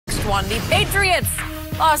everyone. The Patriots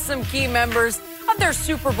lost some key members of their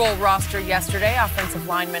Super Bowl roster yesterday. Offensive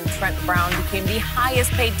lineman Trent Brown became the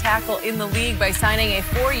highest paid tackle in the league by signing a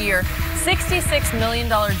 4-year, $66 million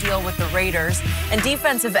deal with the Raiders. And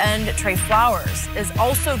defensive end Trey Flowers is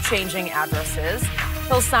also changing addresses.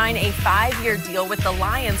 He'll sign a 5-year deal with the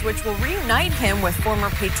Lions, which will reunite him with former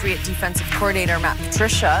Patriot defensive coordinator Matt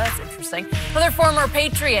Patricia. That's interesting. Another former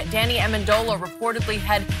Patriot, Danny Amendola, reportedly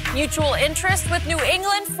had mutual interest with New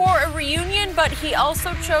England for a reunion, but he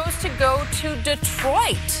also chose to go to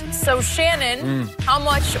Detroit. So, Shannon, how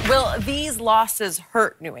much will these losses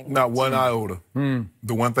hurt New England? Not one iota.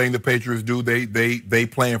 The one thing the Patriots do, they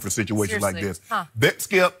plan for situations like this.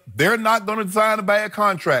 Skip, they're not going to sign bad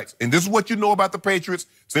contracts. And this is what you know about the Patriots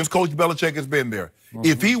since Coach Belichick has been there.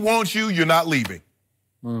 If he wants you, you're not leaving.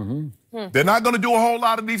 They're not going to do a whole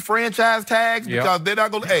lot of these franchise tags because they're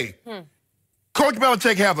not going to, hey, Coach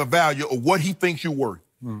Belichick has a value of what he thinks you're worth.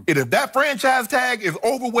 And if that franchise tag is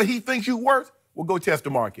over what he thinks you're worth, we'll go test the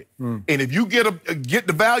market. And if you get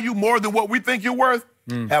the value more than what we think you're worth,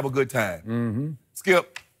 have a good time.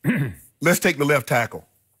 Skip, let's take the left tackle.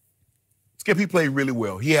 Skip, he played really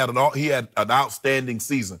well. He had an outstanding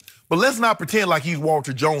season. But let's not pretend like he's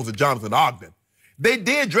Walter Jones or Jonathan Ogden. They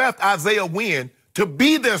did draft Isaiah Wynn to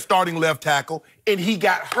be their starting left tackle, and he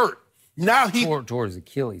got hurt. Now he towards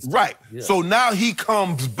Achilles. Right. Yeah. So now he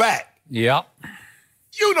comes back. Yep.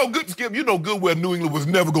 You know good, Skip. You know good well New England was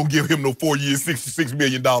never going to give him no 4 years, $66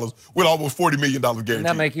 million with almost $40 million guaranteed. Didn't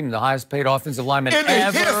that make him the highest paid offensive lineman in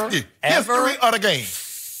ever? The history of the game.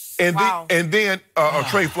 And then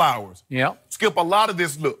Trey Flowers. Yeah. Skip, a lot of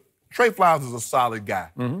this, look, Trey Flowers is a solid guy.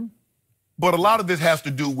 But a lot of this has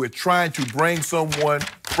to do with trying to bring someone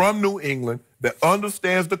from New England that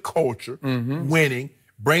understands the culture, winning,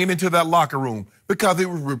 bringing into that locker room. Because it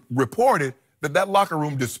was reported that locker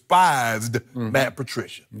room despised Matt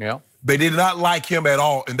Patricia. Yeah. They did not like him at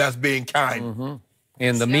all, and that's being kind.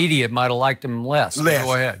 And the media might have liked him less.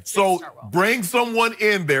 Go ahead. So bring someone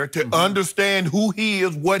in there to understand who he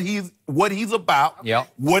is, what he's about,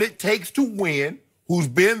 what it takes to win, who's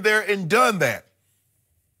been there and done that.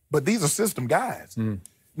 But these are system guys.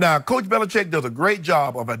 Now, Coach Belichick does a great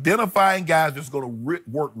job of identifying guys that's going to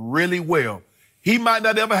work really well. He might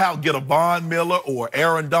not ever get a Von Miller or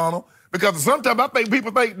Aaron Donald, because sometimes I think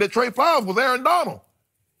people think that Trey Flowers was Aaron Donald.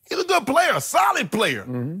 He's a good player, a solid player.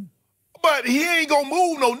 But he ain't going to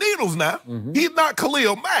move no needles now. He's not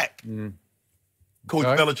Khalil Mack. Coach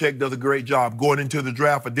Belichick does a great job going into the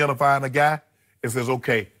draft, identifying a guy, and says,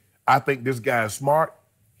 okay, I think this guy is smart.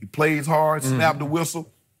 He plays hard, snap the whistle.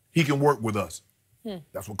 He can work with us.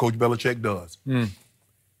 That's what Coach Belichick does.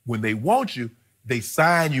 When they want you, they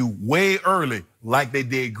sign you way early, like they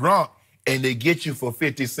did Gronk, and they get you for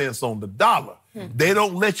 50 cents on the dollar. They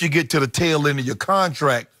don't let you get to the tail end of your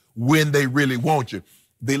contract when they really want you.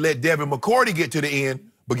 They let Devin McCourty get to the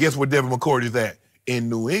end, but guess where Devin McCourty's at? In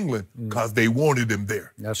New England, because they wanted him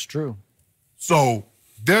there. That's true. So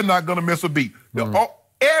they're not going to miss a beat.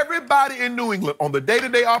 Everybody in New England on the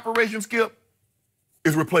day-to-day operation, Skip,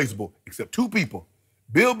 is replaceable, except two people,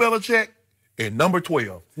 Bill Belichick and number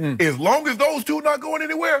 12. As long as those two not going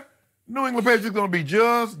anywhere, New England Patriots going to be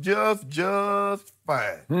just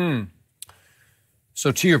fine.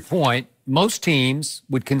 So to your point, most teams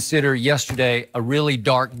would consider yesterday a really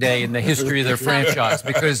dark day in the history of their franchise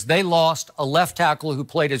because they lost a left tackle who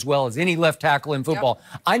played as well as any left tackle in football.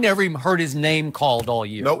 I never even heard his name called all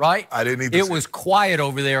year, right? I didn't either. It was quiet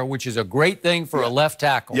over there, which is a great thing for a left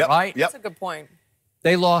tackle, right? That's a good point.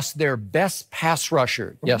 They lost their best pass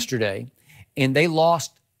rusher yesterday, and they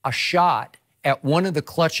lost a shot at one of the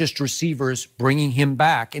clutchest receivers bringing him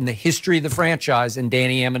back in the history of the franchise, in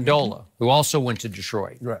Danny Amendola, who also went to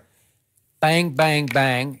Detroit. Right. Bang, bang,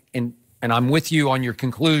 bang, and I'm with you on your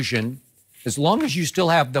conclusion. As long as you still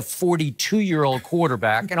have the 42-year-old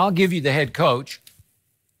quarterback, and I'll give you the head coach,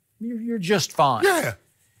 you're just fine. Yeah.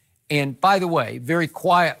 And by the way, very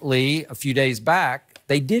quietly, a few days back,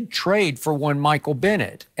 they did trade for one Michael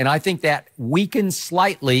Bennett. And I think that weakened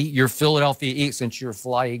slightly your Philadelphia Eagles, since you're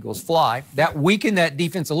Fly Eagles Fly, that weakened that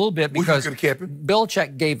defense a little bit because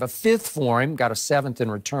Belichick gave a 5th for him, got a 7th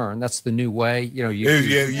in return. That's the new way. You know,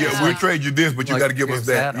 we'll trade you this, but you got to give us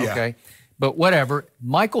that. Okay. But whatever.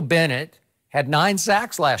 Michael Bennett had 9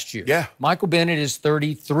 sacks last year. Yeah. Michael Bennett is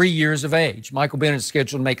 33 years of age. Michael Bennett is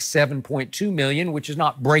scheduled to make $7.2 million, which is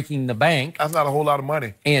not breaking the bank. That's not a whole lot of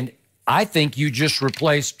money. And I think you just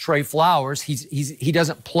replaced Trey Flowers. He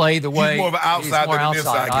doesn't play the way. He's more of an outside than an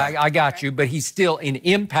inside guy. I got you, but he's still in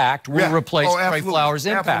impact. Will replace Trey Flowers'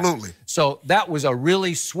 impact. Absolutely. So that was a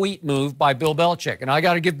really sweet move by Bill Belichick. And I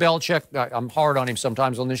got to give Belichick, I'm hard on him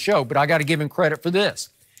sometimes on this show, but I got to give him credit for this.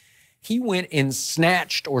 He went and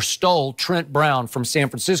snatched or stole Trent Brown from San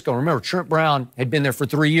Francisco. Remember, Trent Brown had been there for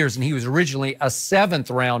 3 years, and he was originally a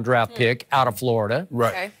 7th-round draft pick out of Florida. Right.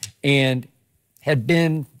 Okay. And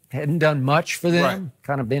hadn't done much for them, Right.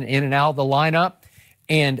 kind of been in and out of the lineup.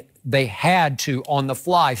 And they had to, on the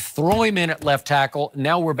fly, throw him in at left tackle.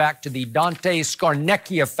 Now we're back to the Dante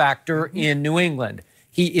Scarnecchia factor in New England.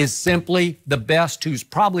 He is simply the best who's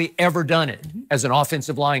probably ever done it as an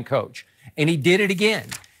offensive line coach. And he did it again.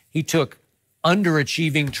 He took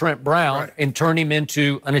underachieving Trent Brown and turned him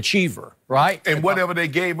into an achiever, right? And whatever they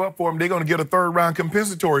gave up for him, they're going to get a 3rd-round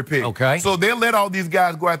compensatory pick. Okay. So they'll let all these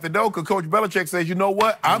guys go out the door because Coach Belichick says, you know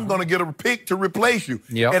what? I'm going to get a pick to replace you.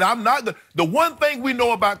 Yep. And I'm not the one thing we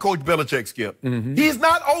know about Coach Belichick, Skip, he's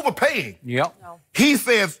not overpaying. Yep. No. He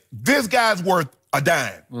says, this guy's worth a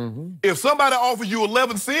dime. If somebody offers you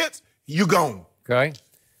 11 cents, you gone. Okay.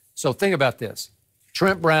 So think about this.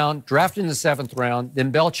 Trent Brown, drafted in the 7th round,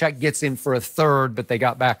 then Belichick gets him for a 3rd, but they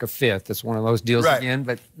got back a 5th. It's one of those deals again,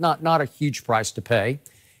 but not a huge price to pay.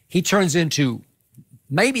 He turns into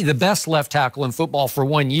maybe the best left tackle in football for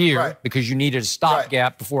 1 year because you needed a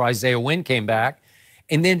stopgap before Isaiah Wynn came back.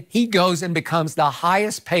 And then he goes and becomes the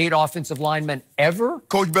highest paid offensive lineman ever.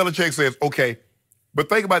 Coach Belichick says, okay, but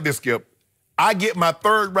think about this, Skip. I get my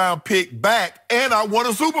 3rd-round pick back, and I won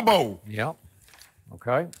a Super Bowl. Yep.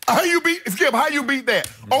 Okay. How you beat that?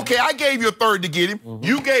 Okay, I gave you a 3rd to get him.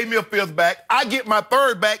 You gave me a 5th back. I get my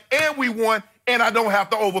 3rd back, and we won, and I don't have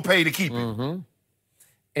to overpay to keep him.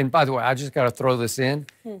 And by the way, I just got to throw this in.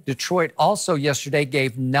 Detroit also yesterday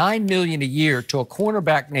gave $9 million a year to a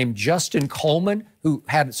cornerback named Justin Coleman, who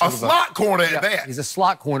had sort A of slot corner at that. He's a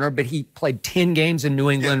slot corner, but he played 10 games in New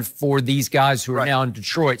England for these guys who are now in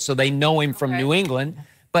Detroit, so they know him from New England.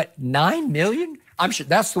 But $9 million? I'm sure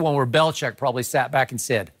that's the one where Belichick probably sat back and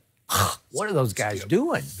said, what are those guys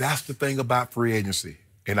doing? That's the thing about free agency.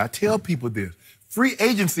 And I tell people this. Free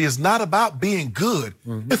agency is not about being good.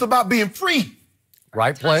 It's about being free.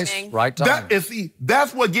 Right place, right time.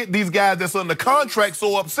 That's what get these guys that's under contract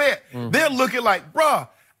so upset. They're looking like, bruh,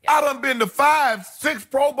 I done been to 5, 6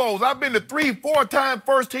 Pro Bowls. I've been to 3, 4-time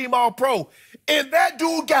first-team All-Pro. And that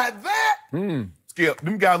dude got that? Skip,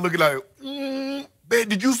 them guys looking like, man,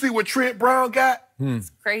 did you see what Trent Brown got?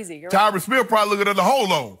 It's crazy. You're Tyron Smith probably looking at the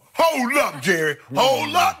hold on. Hold up, Jerry.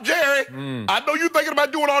 Hold up, Jerry. I know you're thinking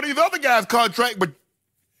about doing all these other guys' contract, but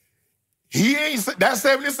he ain't, that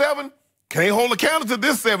 77 can't hold a candle to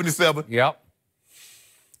this 77. Yep.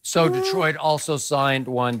 So Detroit also signed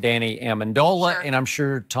one Danny Amendola, and I'm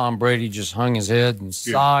sure Tom Brady just hung his head and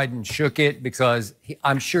sighed and shook it because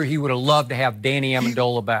I'm sure he would have loved to have Danny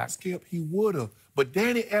Amendola back. Skip, he would have. But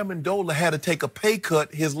Danny Amendola had to take a pay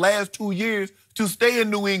cut his last 2 years to stay in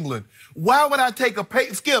New England. Why would I take a pay?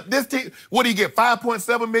 Skip, this team, what do you get,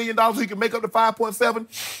 $5.7 million so he can make up the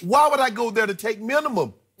 5.7? Why would I go there to take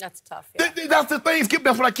minimum? That's tough. That's the thing, Skip.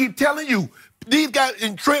 That's what I keep telling you. These guys,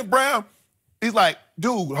 and Trent Brown, he's like,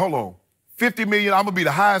 dude, hold on. $50 million, I'm going to be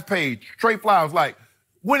the highest paid. Trey Flowers, like,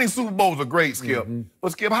 winning Super Bowls are great, Skip.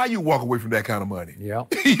 But, Skip, how you walk away from that kind of money? Yeah.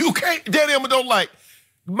 You can't. Danny Amendola, like,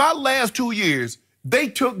 my last 2 years, they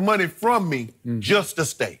took money from me just to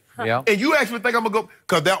stay. Yeah. And you actually think I'm going to go,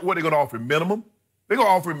 because that's what they're going to offer him, minimum. They're going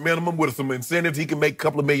to offer him minimum with some incentives. He can make a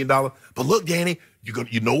couple of $1 million. But look, Danny,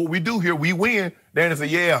 you know what we do here. We win. Danny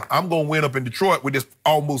said, yeah, I'm going to win up in Detroit with this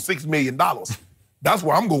almost $6 million. That's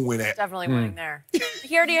where I'm going to win at. Definitely winning there.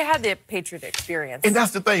 He already had the Patriot experience. And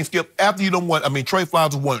that's the thing, Skip. After you don't won, I mean, Trey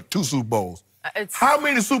Flowers won 2 Super Bowls. How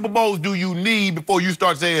many Super Bowls do you need before you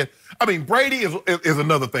start saying, I mean, Brady is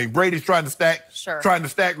another thing. Brady's trying to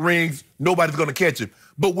stack rings. Nobody's going to catch him.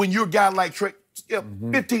 But when you're a guy like Trey, Skip,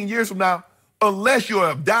 15 years from now, unless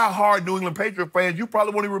you're a diehard New England Patriot fan, you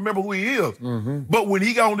probably won't even remember who he is. But when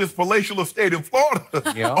he got on this palatial estate in Florida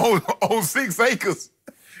on 6 acres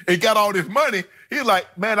and got all this money, he's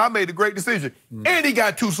like, man, I made a great decision. And he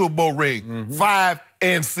got 2 Super Bowl rings, 5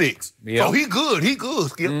 and 6. So he good. He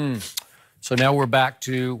good, Skip. So now we're back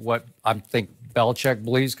to what I think Belichick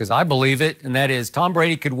believes, because I believe it, and that is Tom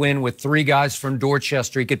Brady could win with 3 guys from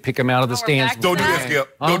Dorchester. He could pick them out of the stands. Don't do that,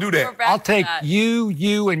 Skip. Don't do that. I'll take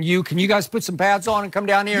you, and you. Can you guys put some pads on and come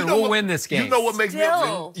down here, and we'll win this game? You know what makes me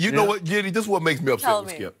upset? You know what, Jenny, this is what makes me upset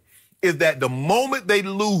with Skip. Is that the moment they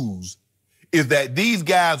lose, is that these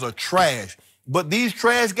guys are trash. But these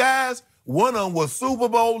trash guys, one of them was Super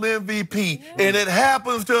Bowl MVP, and it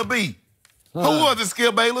happens to be, who was it,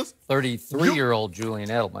 Skip Bayless? 33-year-old Julian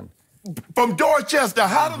Edelman. From Dorchester.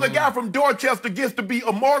 How does a guy from Dorchester get to be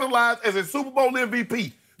immortalized as a Super Bowl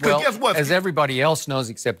MVP? Because guess what? As everybody else knows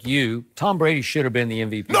except you, Tom Brady should have been the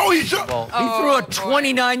MVP. No, he should. He threw a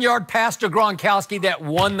 29-yard pass to Gronkowski that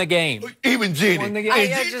won the game. Even Jenny. Won the game.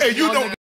 And you know